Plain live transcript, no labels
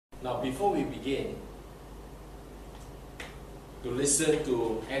Now, before we begin to listen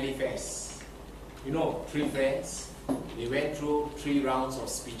to Eliphaz, you know, three friends, they went through 3 rounds of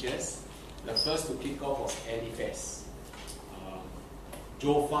speeches. The first to kick off was Eliphaz.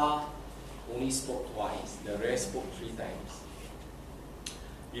 Zophar only spoke twice, the rest spoke 3 times.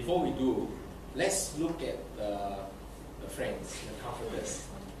 Before we do, let's look at the friends, the comforters.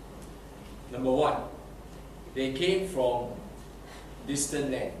 Number 1, they came from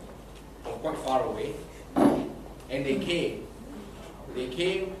distant land, from quite far away, and they came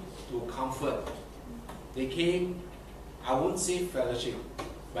to comfort. They came, I won't say fellowship,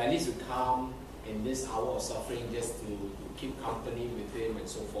 but at least to come in this hour of suffering just to keep company with him and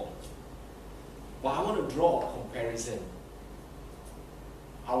so forth. But I want to draw a comparison.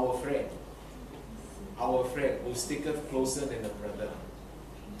 Our friend who sticketh closer than a brother,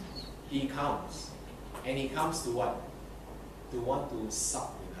 he comes. And he comes to what? To want to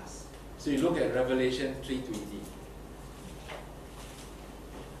sup with us. So you look at Revelation 3:20.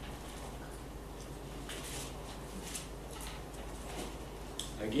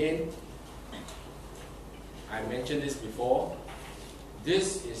 Again, I mentioned this before.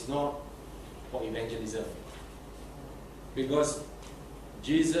 This is not for evangelism. Because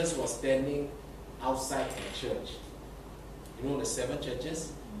Jesus was standing outside a church. You know the 7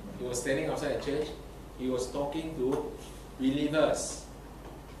 churches? He was standing outside a church. He was talking to believers.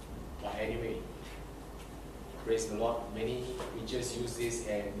 But anyway, praise the Lord. Many preachers use this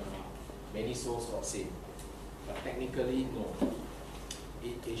and many souls got saved. But technically, no.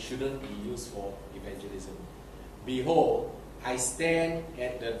 It shouldn't be used for evangelism. Behold, I stand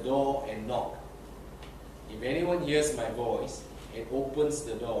at the door and knock. If anyone hears my voice and opens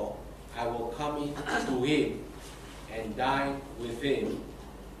the door, I will come in to him and dine with him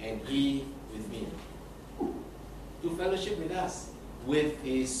and he with me. To fellowship with us, with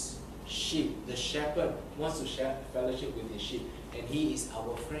his sheep. The shepherd wants to share fellowship with his sheep, and he is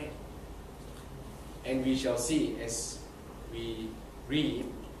our friend. And we shall see as we read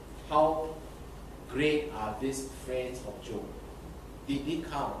how great are these friends of Job. Did they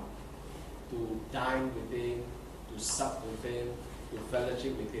come to dine with him, to sup with him, to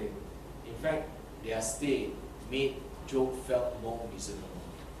fellowship with him? In fact, their stay made Job felt more miserable.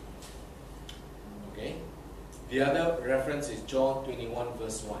 Okay? The other reference is John 21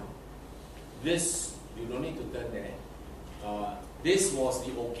 verse 1. This, you don't need to turn there. This was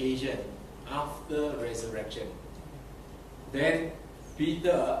the occasion after resurrection. Then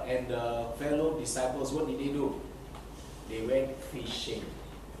Peter and the fellow disciples, what did they do? They went fishing.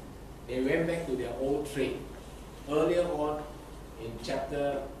 They went back to their old trade. Earlier on in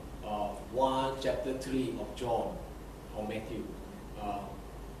chapter 1, chapter 3 of John or Matthew,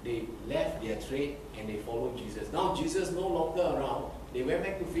 they left their trade and they followed Jesus. Now Jesus no longer around. They went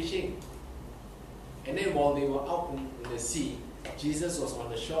back to fishing. And then while they were out in the sea, Jesus was on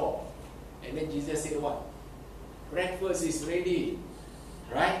the shore. And then Jesus said what? Breakfast is ready.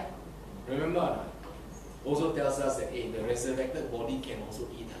 Right? Remember? Also tells us that hey, the resurrected body can also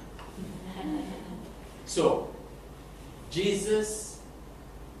eat. So, Jesus'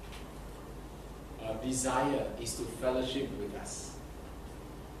 desire is to fellowship with us.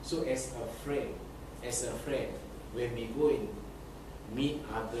 So as a friend, when we go and meet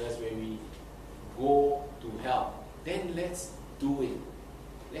others, when we go to help, then let's do it.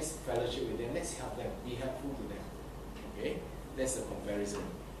 Let's fellowship with them. Let's help them. Be helpful to them. Okay? That's the comparison.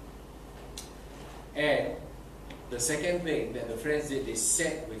 And the second thing that the friends did, they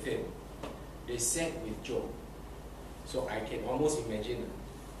sat with him. They sat with Job. So I can almost imagine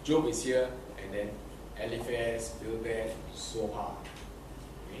Job is here, and then Eliphaz, Bildad, Zophar.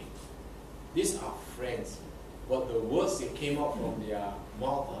 Okay? These are friends. But the words that came out from their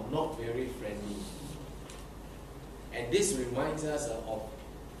mouth are not very friendly. And this reminds us of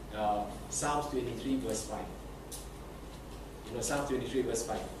Psalms 23 verse 5. You know, Psalm 23 verse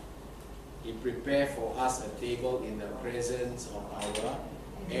 5. He prepared for us a table in the presence of our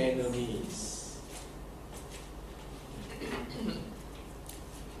enemies.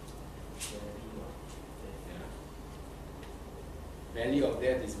 Valley of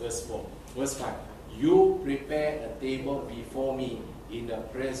death is verse 4. Verse 5. You prepare a table before me in the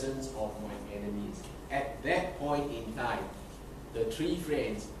presence of my enemies. At that point in time, the 3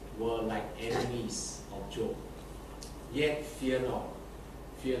 friends were like enemies of Job. Yet fear not,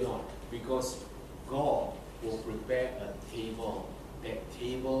 because God will prepare a table, that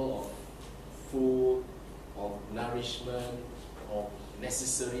table of food, of nourishment, of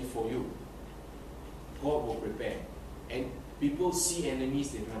necessary for you. God will prepare. And people see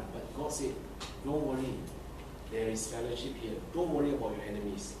enemies, they run. But God said, don't worry, there is fellowship here. Don't worry about your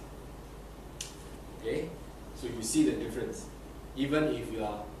enemies. see the difference. Even if you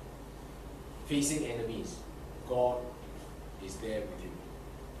are facing enemies, God is there with you.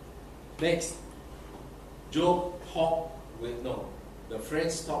 Next, the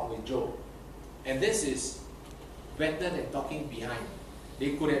friends talk with Job. And this is better than talking behind.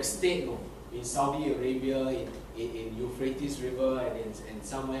 They could have stayed in Saudi Arabia, in Euphrates River, and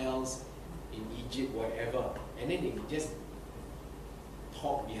somewhere else, in Egypt, wherever. And then they just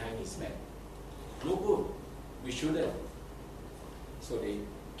talk behind his back. No good. We shouldn't. So they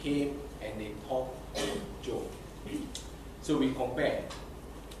came and they talked with Job. So we compare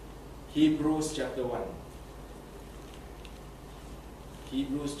Hebrews chapter 1.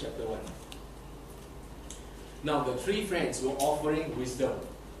 Hebrews chapter 1. Now the three friends were offering wisdom.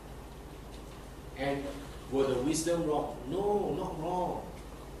 And were the wisdom wrong? No, not wrong.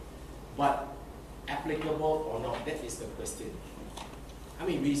 But applicable or not? That is the question. I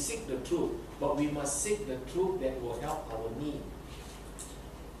mean, we seek the truth, but we must seek the truth that will help our need.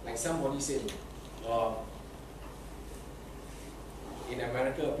 Like somebody said, in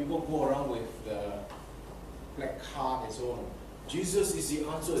America, people go around with the placard and so on. Jesus is the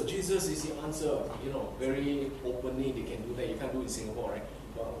answer. Jesus is the answer. You know, very openly they can do that. You can't do it in Singapore, right?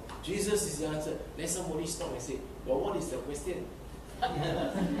 But Jesus is the answer. Then somebody stop and say, "But what is the question?"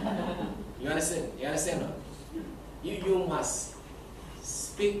 You understand? You understand? No? You must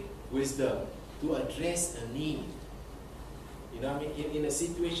speak wisdom to address a need. You know what I mean? In a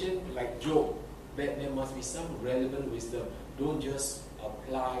situation like Job, there must be some relevant wisdom. Don't just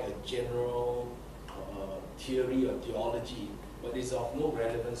apply a general theory or theology, but it's of no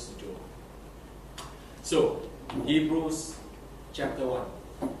relevance to Job. So, Hebrews chapter 1,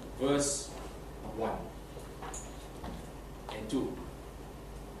 verse 1 and 2.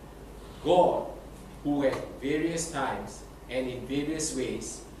 God, who at various times and in various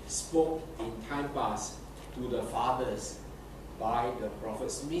ways spoke in time past to the fathers by the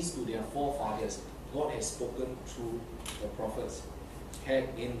prophets, means to their forefathers, God has spoken through the prophets, had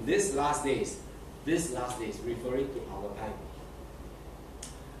in these last days, referring to our time,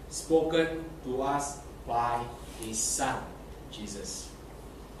 spoken to us by His Son, Jesus,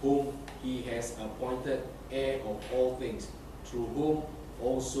 whom He has appointed heir of all things, through whom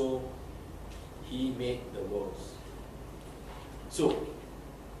also He made the worlds. So,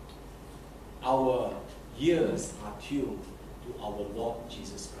 our ears are tuned to our Lord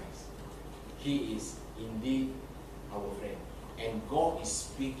Jesus Christ. He is indeed our friend. And God is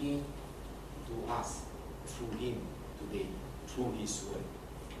speaking to us through Him today, through His Word.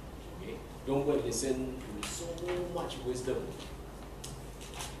 Okay? Don't go and listen to so much wisdom.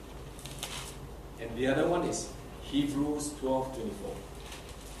 And the other one is Hebrews 12:24.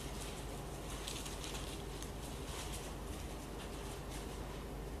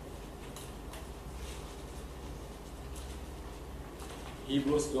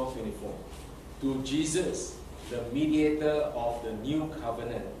 Hebrews 12:24. To Jesus, the mediator of the new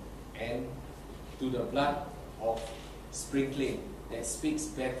covenant, and to the blood of sprinkling that speaks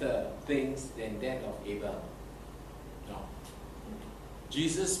better things than that of Abel. Now,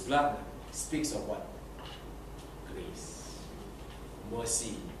 Jesus' blood speaks of what? Grace,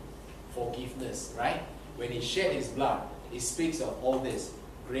 mercy, forgiveness, right? When He shed His blood, it speaks of all this.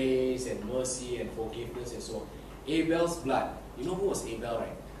 Grace and mercy and forgiveness and so on. Abel's blood, you know who was Abel,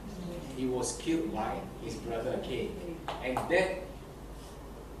 right? He was killed by his brother Cain. And that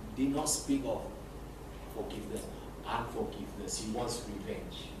did not speak of forgiveness, unforgiveness. He wants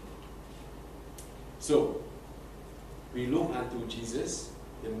revenge. So, we look unto Jesus,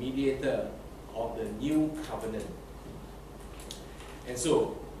 the mediator of the new covenant. And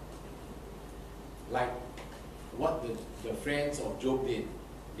so, like what the friends of Job did,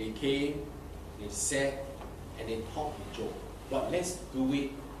 they came, they sat, and they talked with Job. But let's do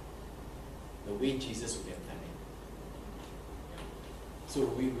it the way Jesus would have done it. So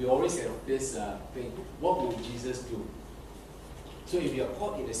we always have this thing, what will Jesus do? So if you are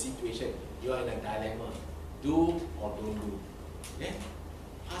caught in a situation, you are in a dilemma, do or don't do. Then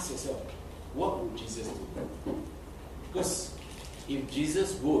ask yourself, what will Jesus do? Because if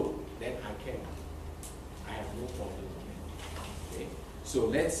Jesus would, then I can. I have no problem with that. Okay? So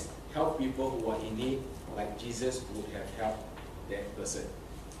let's help people who are in need like Jesus would have helped that person.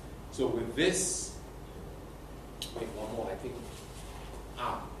 So with this, wait, one more, I think.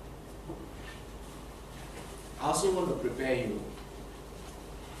 I also want to prepare you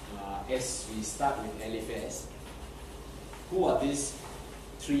as we start with Eliphaz. Who are these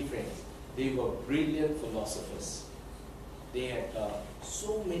three friends? They were brilliant philosophers. They had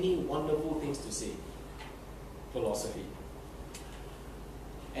so many wonderful things to say. Philosophy.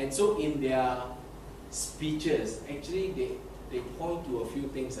 And so in their speeches, actually they point to a few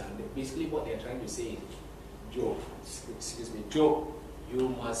things. Basically what they're trying to say is, Job, Job, you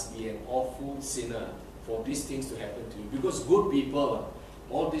must be an awful sinner for these things to happen to you. Because good people,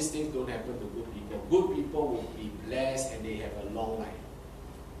 all these things don't happen to good people. Good people will be blessed and they have a long life.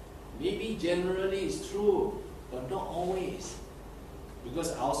 Maybe generally it's true, but not always.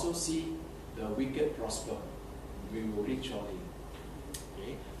 Because I also see the wicked prosper. We will read shortly.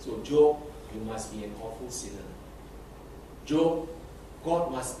 Okay? So Job, you must be an awful sinner. Job,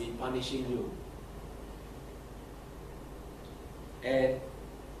 God must be punishing you. And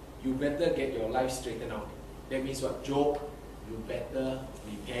you better get your life straightened out. That means what? Job, you better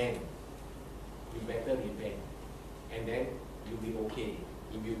repent. You better repent. And then you'll be okay.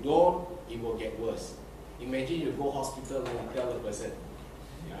 If you don't, it will get worse. Imagine you go hospital and tell the person,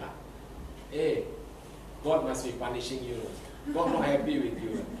 yeah, hey, God must be punishing you. God not happy with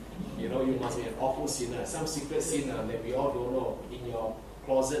you. You know, you must be an awful sinner. Some secret sinner that we all don't know in your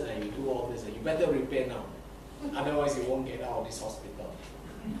closet and you do all this. You better repent now. Otherwise you won't get out of this hospital.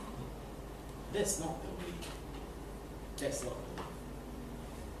 That's not the way. That's not the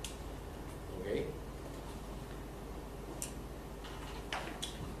way. Okay?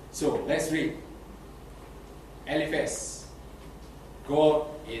 So let's read. Eliphaz. God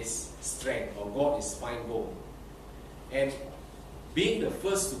is strength, or God is fine gold. And being the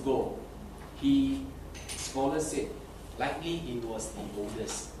first to go, scholars said, likely he was the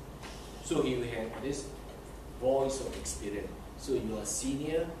oldest. So he had this voice of experience. So you are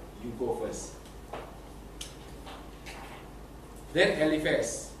senior, you go first. Then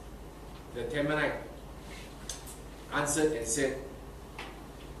Eliphaz, the Temanite, answered and said,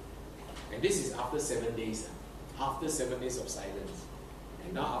 and this is after 7 days. After 7 days of silence.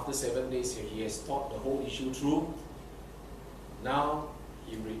 And now after 7 days, he has thought the whole issue through. Now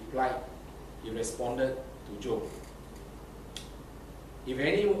he responded to Job.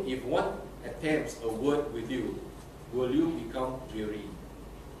 If one attempts a word with you, will you become weary?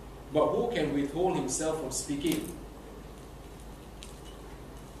 But who can withhold himself from speaking?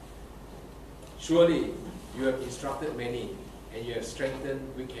 Surely you have instructed many, and you have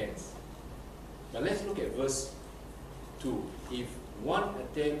strengthened weak hands. But let's look at verse 2. If one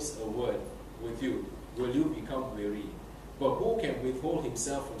attempts a word with you, will you become weary? But who can withhold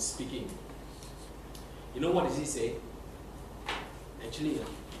himself from speaking? You know what does he say? Actually,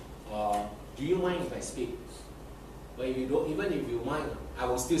 do you mind if I speak? But if you don't, even if you mind, I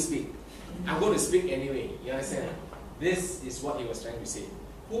will still speak. I'm going to speak anyway. You understand? This is what he was trying to say.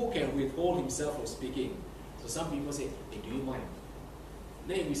 Who can withhold himself from speaking? So some people say, hey, do you mind?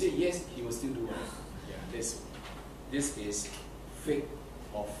 Then if you say yes, he will still do it. Yeah, this is fake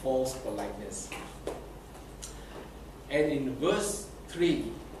or false politeness. And in verse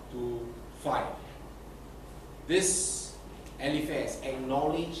 3 to 5, this Eliphaz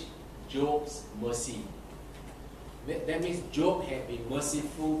acknowledged Job's mercy. That means Job had been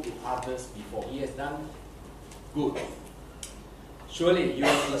merciful to others before. He has done good. Surely you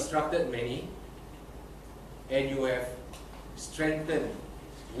have instructed many, and you have strengthened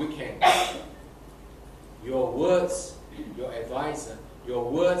weak hands. Your words, your advisor, your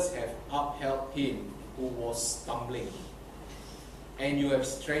words have upheld him who was stumbling, and you have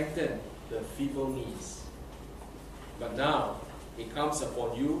strengthened the feeble knees. But now it comes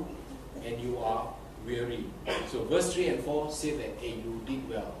upon you, and you are weary. So verse 3 and 4 say that, hey, you did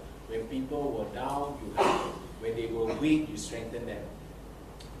well. When people were down, you helped them. When they were weak, you strengthened them.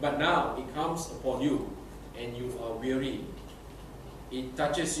 But now it comes upon you, and you are weary. It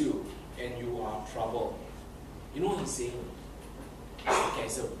touches you, and you are troubled. You know what he's saying? Okay,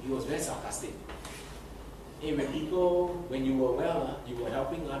 so he was very sarcastic. Hey, when you were well, you were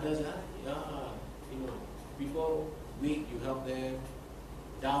helping others, yeah, you know, people weak, you help them,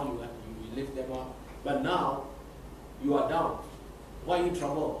 down, you lift them up. But now, you are down. Why are you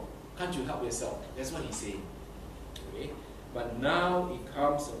troubled? Can't you help yourself? That's what he's saying. Okay? But now it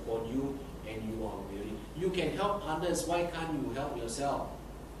comes upon you, and you are weary. You can help others, why can't you help yourself?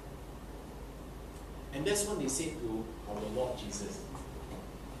 And that's what they said to our Lord Jesus.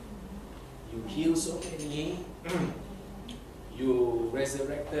 You healed so many, you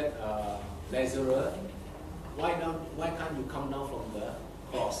resurrected Lazarus. Why can't you come down from the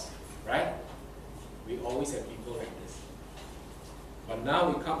cross? Right? We always have people like this. But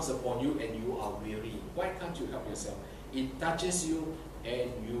now it comes upon you and you are weary. Why can't you help yourself? It touches you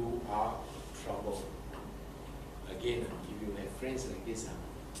and you are troubled. Again, if you have friends like this,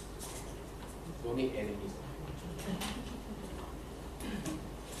 don't need enemies.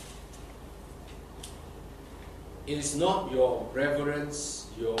 It is not your reverence,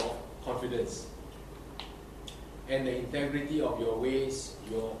 your confidence. and the integrity of your ways,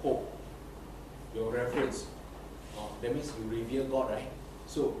 your hope, your reverence. That means you revere God, right?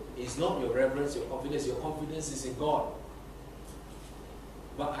 So it's not your reverence, your confidence is in God.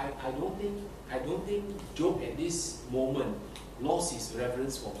 But I don't think Job at this moment lost his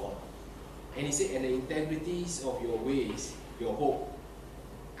reverence for God. And he said, and the integrities of your ways, your hope.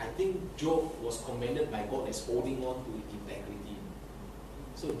 I think Job was commended by God as holding on to integrity.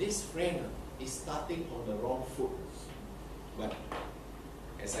 So this friend is starting on the wrong foot. But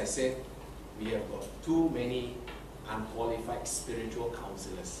as I said, we have got too many unqualified spiritual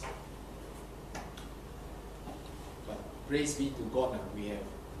counselors. But praise be to God that we have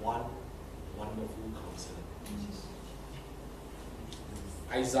one wonderful counselor.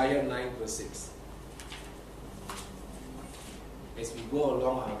 Isaiah 9 verse 6. As we go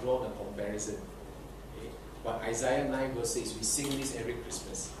along, I'll draw the comparison. Okay? But Isaiah 9 verse 6, we sing this every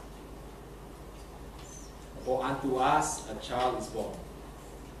Christmas. For unto us a child is born,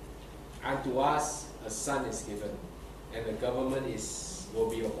 unto us a son is given, and the government will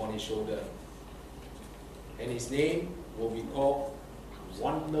be upon his shoulder. And his name will be called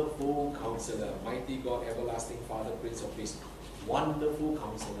Wonderful Counselor, Mighty God, Everlasting Father, Prince of Peace. Wonderful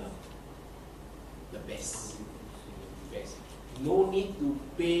Counselor. The best. The best. No need to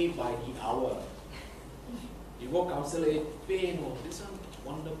pay by the hour. You go counselor, pay no. This one,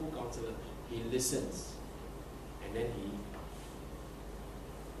 Wonderful Counselor. He listens. And then he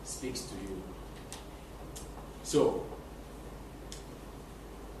speaks to you. So,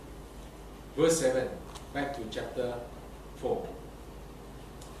 verse 7, back to chapter 4.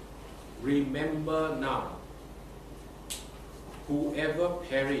 Remember now, whoever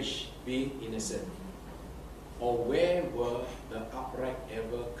perished being innocent, or where were the upright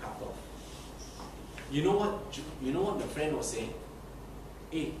ever cut off? You know what the friend was saying?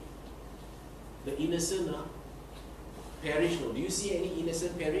 Hey, the innocent perish. No? Do you see any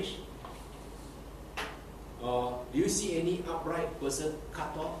innocent perish? Do you see any upright person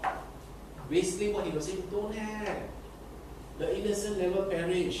cut off? Basically what he was saying, don't have. The innocent never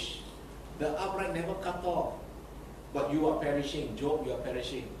perish. The upright never cut off. But you are perishing. Job, you are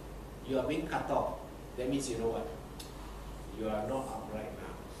perishing. You are being cut off. That means you know what? You are not upright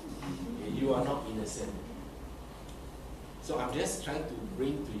now. You are not innocent. So I'm just trying to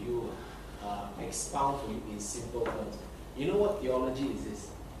bring to you, expound to you in simple terms. You know what theology is this?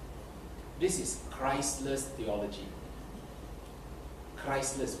 This is Christless theology.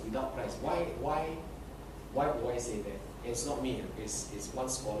 Christless, without Christ. Why do I say that? It's not me. It's one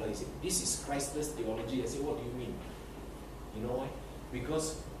scholar. He said, this is Christless theology. I said, what do you mean? You know why?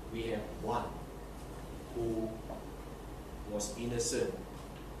 Because we have one who was innocent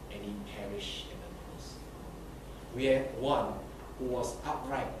and he perished at the cross. We have one who was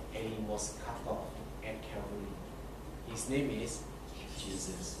upright and he was cut off at Calvary. His name is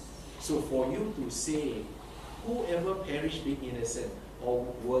Jesus. So for you to say, whoever perished being innocent, or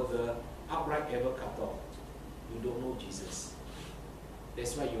were the upright ever cut off, you don't know Jesus.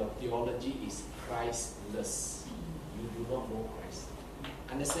 That's why your theology is Christless. You do not know Christ.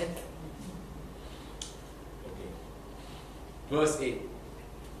 Understand? Okay. Verse 8.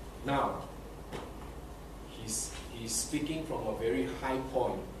 Now, he's speaking from a very high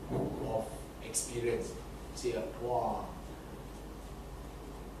point of experience. Say, wow,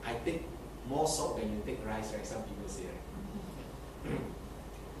 I take more salt than you take rice, right? Some people say, right?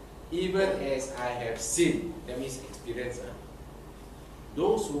 Even as I have sinned, that means experience.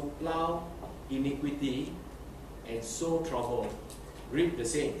 Those who plow iniquity and sow trouble reap the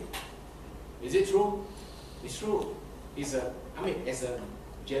same. Is it true? It's true. As a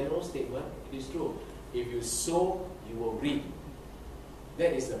general statement, it is true. If you sow, you will reap.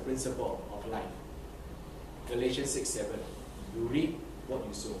 That is the principle of life. Galatians 6:7. You reap what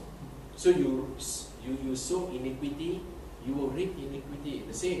you sow. So you sow iniquity, you will reap iniquity.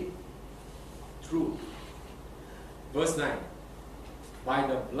 The same. True. Verse 9. By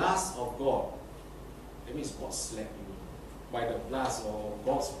the blast of God, that means God slapped you. By the blast or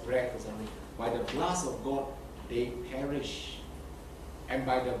God's breath or something. By the blast of God, they perish. And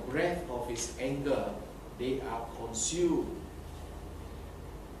by the breath of his anger, they are consumed.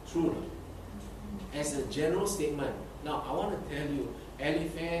 True. As a general statement. Now, I want to tell you,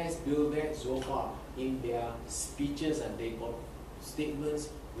 Eliphaz, Bildad, Zophar, in their speeches, and they got statements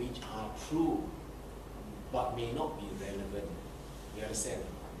which are true, but may not be relevant. You understand?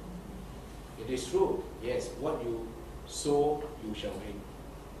 It is true. Yes, what you sow, you shall reap.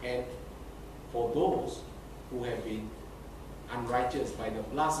 And for those who have been unrighteous, by the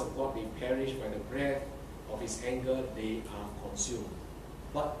blast of God they perish, by the breath of his anger they are consumed.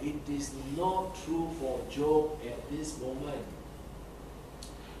 But it is not true for Job at this moment.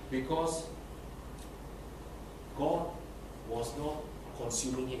 Because God was not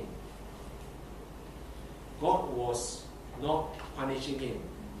consuming him. God was not punishing him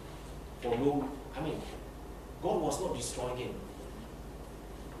for no, God was not destroying him.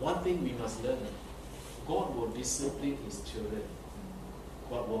 One thing we must learn, God will discipline his children,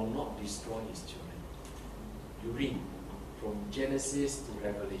 but will not destroy his children. You read from Genesis to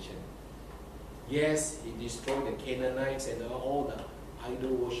Revelation. Yes, he destroyed the Canaanites and all the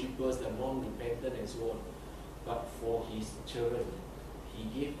idol worshippers, the non-repentant and so on. But for his children, he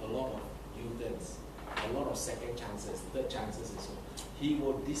gave a lot of U-turns, a lot of second chances, third chances and so on. He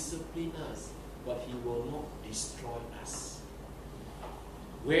will discipline us, but he will not destroy us.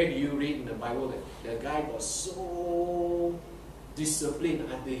 Where do you read in the Bible that the guy was so disciplined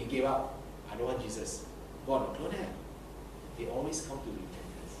until he gave up? I don't want Jesus. God, don't have. They always come to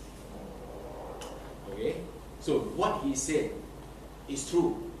repentance. Okay? So what he said is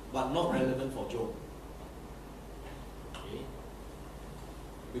true, but not relevant for Job. Okay?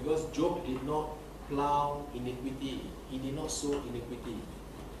 Because Job did not plow iniquity. He did not sow iniquity.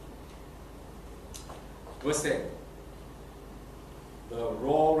 Verse 10. The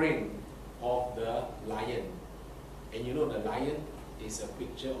roaring of the lion. And you know the lion is a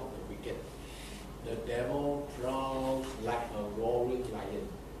picture of the wicked. The devil prowls like a roaring lion.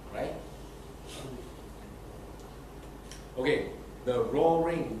 Right? Okay. The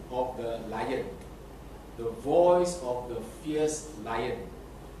roaring of the lion. The voice of the fierce lion.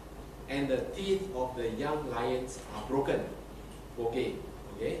 And the teeth of the young lions are broken. Okay.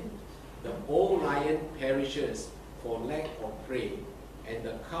 The old lion perishes for lack of prey, and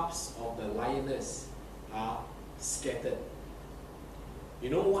the cubs of the lioness are scattered.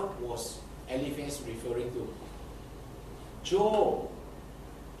 You know what was Eliphaz referring to? Job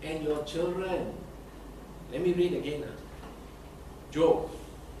and your children. Let me read again. Job,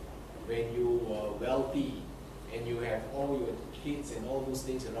 when you were wealthy and you have all your kids and all those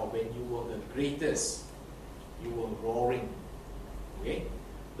things around, when you were the greatest, you were roaring. Okay?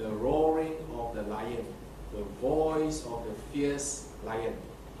 The roaring of the lion, the voice of the fierce lion.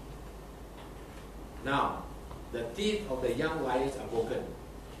 Now, the teeth of the young lions are broken.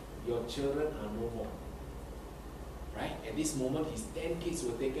 Your children are no more. Right? At this moment, his 10 kids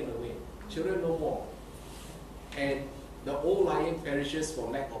were taken away. Children no more. And the old lion perishes for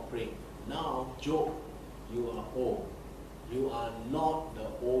lack of prey. Now, Job, you are old. You are not the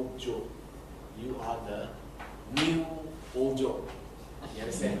old Job. You are the new old Job. You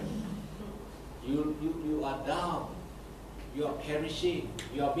understand? You are down. You are perishing.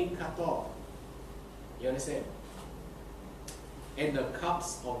 You are being cut off. You understand? And the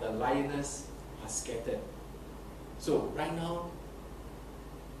cubs of the lioness are scattered. So right now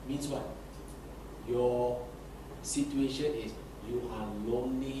means what? Your situation is you are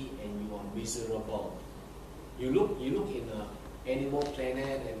lonely and you are miserable. You look in Animal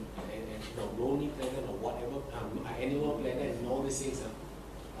Planet and Lonely Planet or whatever, Animal Planet and all these things.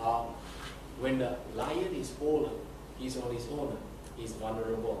 When the lion is old, he's on his own, he's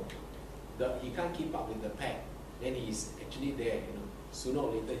vulnerable. He can't keep up with the pack. Then he's actually there, sooner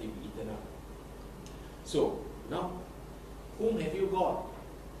or later he'll be eaten up. So, now, whom have you got?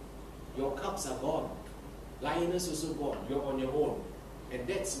 Your cubs are gone. Lioness also gone. You're on your own. And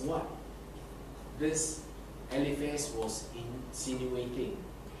that's what this Eliphaz was insinuating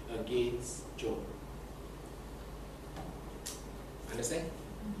against Job. Understand?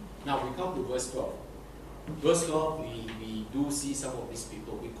 Now we come to verse 12. Verse 12, we do see some of these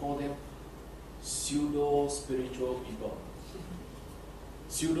people. We call them pseudo-spiritual people.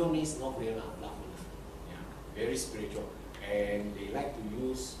 Pseudo means not real, yeah, very spiritual. And they like to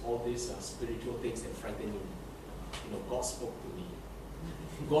use all these spiritual things and frighten you. God spoke to me.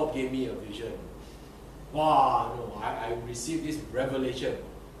 God gave me a vision. Wow, no, I received this revelation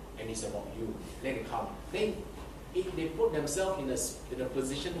and it's about you. Let it come. Then they put themselves in a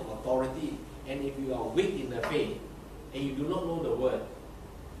position of authority, and if you are weak in the faith and you do not know the word,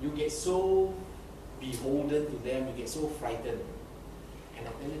 you get so beholden to them, you get so frightened. And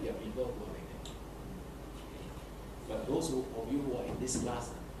I tell you, there are people who are like that. But those of you who are in this class,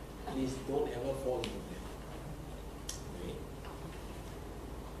 please don't ever fall into them. Okay?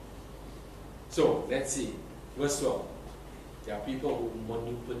 So, let's see. Verse 12. There are people who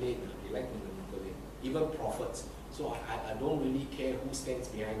manipulate. They like to manipulate. Even prophets. So I don't really care who stands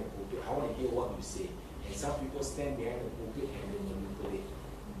behind the pulpit. I want to hear what you say. And some people stand behind the pulpit and they manipulate.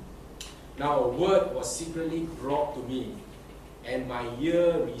 Now a word was secretly brought to me, and my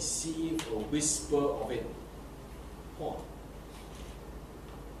ear received a whisper of it. Oh.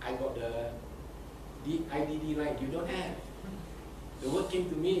 I got the IDD line. You don't have. The word came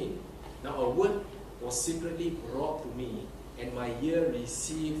to me. Now a word was secretly brought to me, and my ear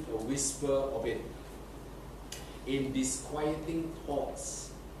received a whisper of it. In disquieting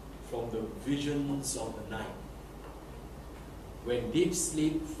thoughts from the visions of the night. When deep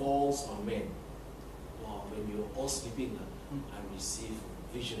sleep falls on men. Wow, when you're all sleeping, I received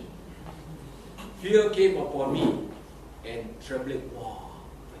vision. Fear came upon me and trembling. Wow,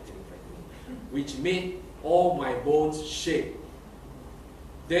 frightening. Which made all my bones shake.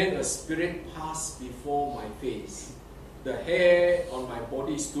 Then a spirit passed before my face. The hair on my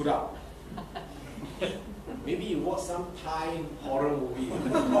body stood up. Maybe you watch some Thai horror movie.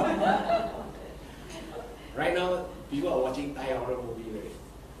 Right now, people are watching Thai horror movie, right?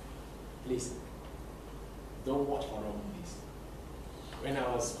 Please, don't watch horror movies. When I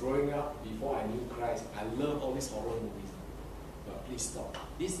was growing up, before I knew Christ, I loved all these horror movies. But please stop.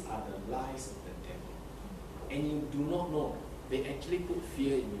 These are the lies of the devil. And you do not know. They actually put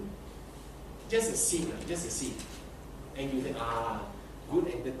fear in you. Just a scene, just a scene. And you think, good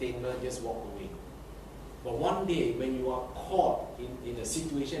entertainment, just walk away. But one day, when you are caught in a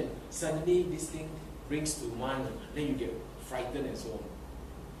situation, suddenly this thing brings to mind, then you get frightened and so on.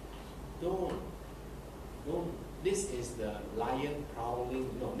 Don't. This is the lion prowling.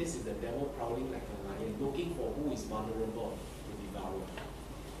 No, this is the devil prowling like a lion, looking for who is vulnerable to devour.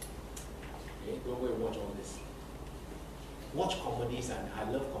 Okay, don't go and watch all this. Watch comedies, and I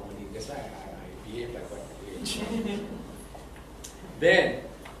love comedy. That's why I behave like that. Then,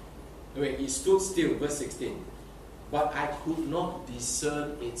 it stood still, verse 16. But I could not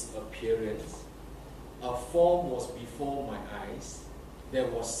discern its appearance. A form was before my eyes. There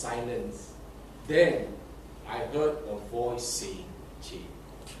was silence. Then I heard a voice saying,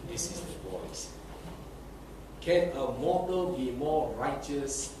 this is the voice. Can a mortal be more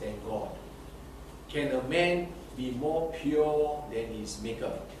righteous than God? Can a man be more pure than his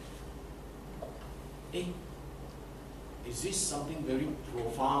maker? Is this something very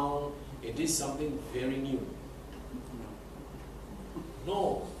profound? Is this something very new?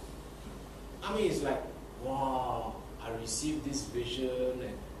 No. I mean, it's like, wow, I received this vision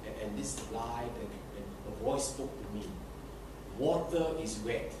and this light, and a voice spoke to me. Water is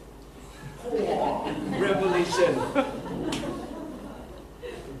wet. Wow, revelation.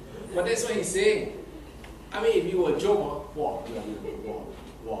 But that's what he's saying. I mean, if you were a joke, wow,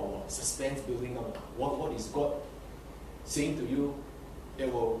 suspense building up. What is God saying to you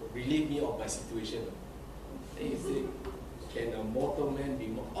that will relieve me of my situation? Then he said, can a mortal man be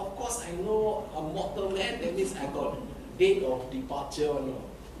more? Of course I know a mortal man, that means I got date of departure or no.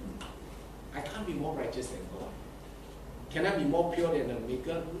 I can't be more righteous than God. Can I be more pure than the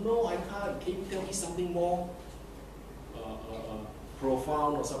maker? No, I can't. Can you tell me something more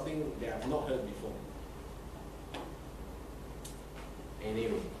profound or something that I've not heard before?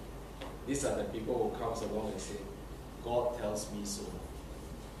 Anyway, these are the people who comes along and say, God tells me so.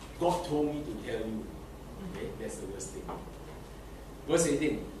 God told me to tell you. Okay, that's the worst thing. Verse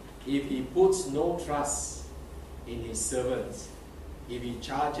 18, if he puts no trust in his servants, if he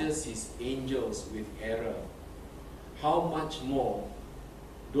charges his angels with error, how much more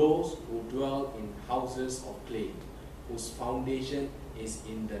those who dwell in houses of clay, whose foundation is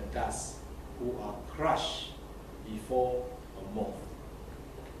in the dust, who are crushed before a moth.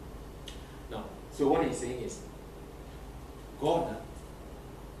 Now, so what he's saying is, God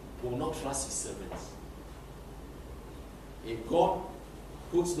will not trust his servants. If God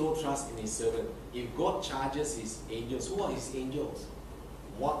puts no trust in his servant, if God charges his angels, who are his angels?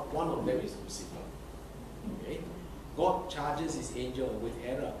 One of them is Lucifer. Okay? God charges his angel with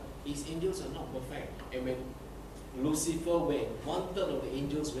error. His angels are not perfect. And when Lucifer went, 1/3 of the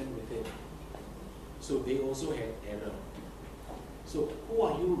angels went with him. So they also had error. So who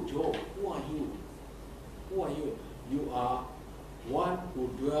are you, Job? Who are you? Who are you? You are one who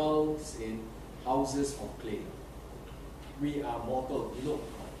dwells in houses of clay. We are mortal. You know,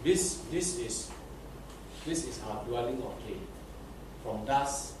 this is our dwelling of clay. From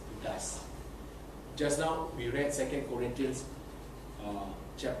dust to dust. Just now we read 2 Corinthians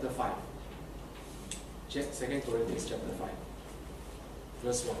chapter 5. 2 Corinthians chapter 5.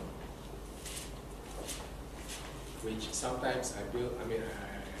 Verse 1. Which sometimes I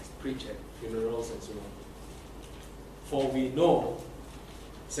preach at funerals and so on. For we know,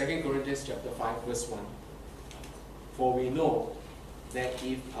 2 Corinthians chapter 5 verse 1. For we know that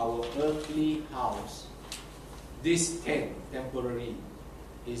if our earthly house, this tent, temporary,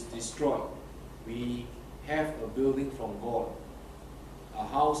 is destroyed, we have a building from God, a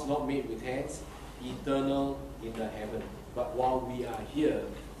house not made with hands, eternal in the heaven. But while we are here,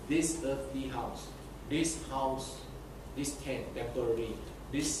 this earthly house, this tent, temporary,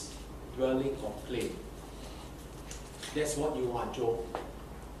 this dwelling of clay. That's what you are, Job.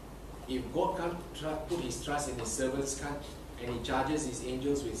 If God can't put his trust in his servants, and he charges his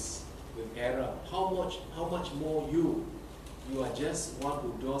angels with error, how much more you are just one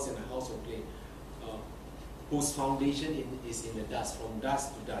who dwells in a house of clay, whose foundation is in the dust, from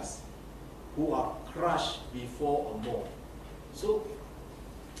dust to dust, who are crushed before a moth. So,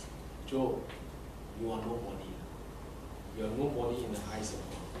 Job, you are nobody. You are nobody in the eyes of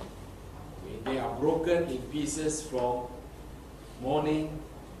God. Okay? They are broken in pieces from morning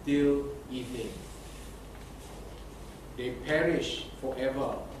till evening. They perish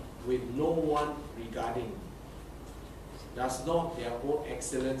forever with no one regarding. Does not their own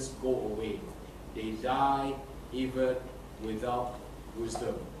excellence go away? They die even without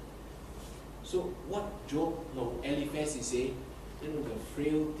wisdom. So what Eliphaz is saying, the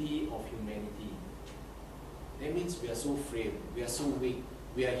frailty of humanity. That means we are so frail, we are so weak.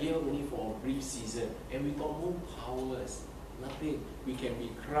 We are here only for a brief season, and we got no powers, nothing. We can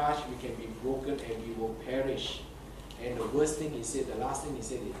be crushed, we can be broken, and we will perish. And the worst thing he said, the last thing he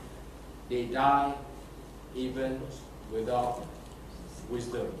said is, they die even without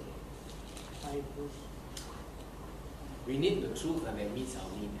wisdom. We need the truth that meets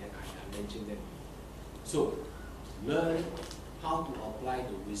our need, and I mentioned that. So, learn how to apply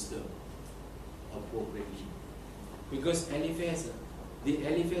the wisdom appropriately. Because Eliphaz, did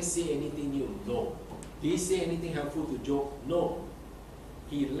Eliphaz say anything new? No. Did he say anything helpful to Job? No.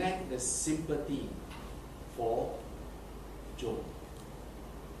 He lacked the sympathy for Job.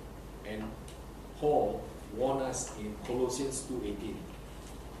 And Paul warned us in Colossians 2:18.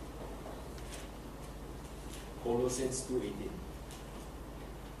 Colossians 2:18.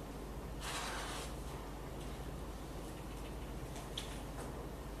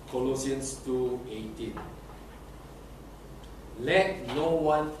 Colossians 2:18. Let no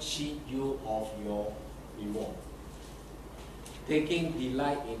one cheat you of your reward, taking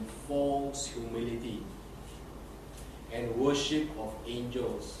delight in false humility and worship of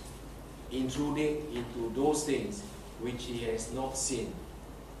angels, intruding into those things which he has not seen,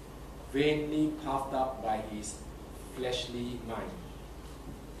 vainly puffed up by his fleshly mind,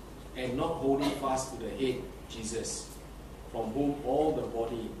 and not holding fast to the head, Jesus, from whom all the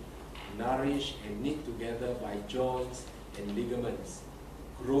body, nourished and knit together by joints and ligaments,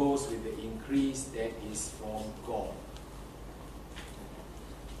 grows with the increase that is from God.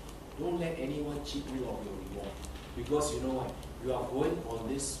 Don't let anyone cheat you of your reward. Because you know what? You are going on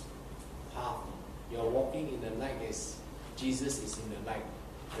this path. You are walking in the light as Jesus is in the light.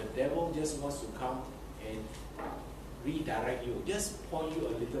 The devil just wants to come and redirect you, just point you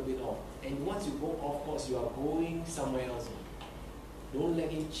a little bit off. And once you go off course, you are going somewhere else. Don't let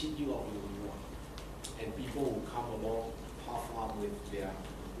him cheat you of your reward. And people will come along, puff up with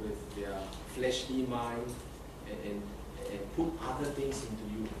their fleshly mind and put other things into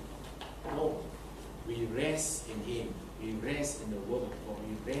you. No. We rest in him. We rest in the word of God.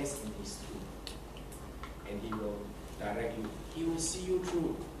 We rest in his truth. And he will direct you. He will see you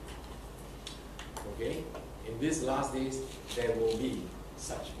through. Okay? In these last days, there will be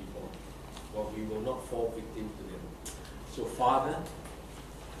such people. But we will not fall victim to them. So, Father,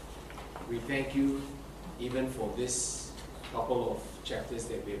 we thank you even for this couple of chapters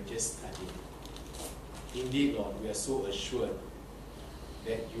that we have just studied. Indeed, Lord, we are so assured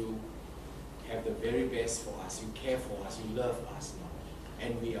that you have the very best for us. You care for us. You love us, Lord.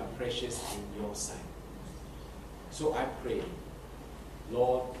 And we are precious in your sight. So I pray,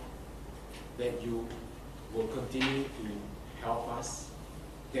 Lord, that you will continue to help us,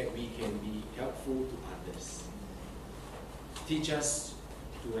 that we can be helpful to others. Teach us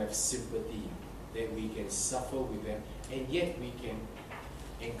to have sympathy, that we can suffer with them, and yet we can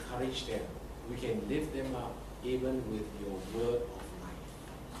encourage them. We can lift them up even with your word of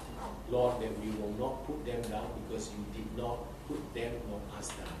life. Lord, that we will not put them down because you did not put them nor us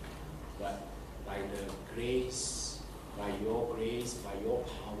down. But by the grace, by your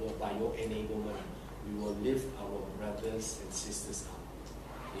power, by your enablement, we will lift our brothers and sisters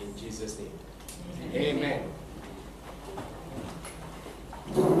up. In Jesus' name. Amen.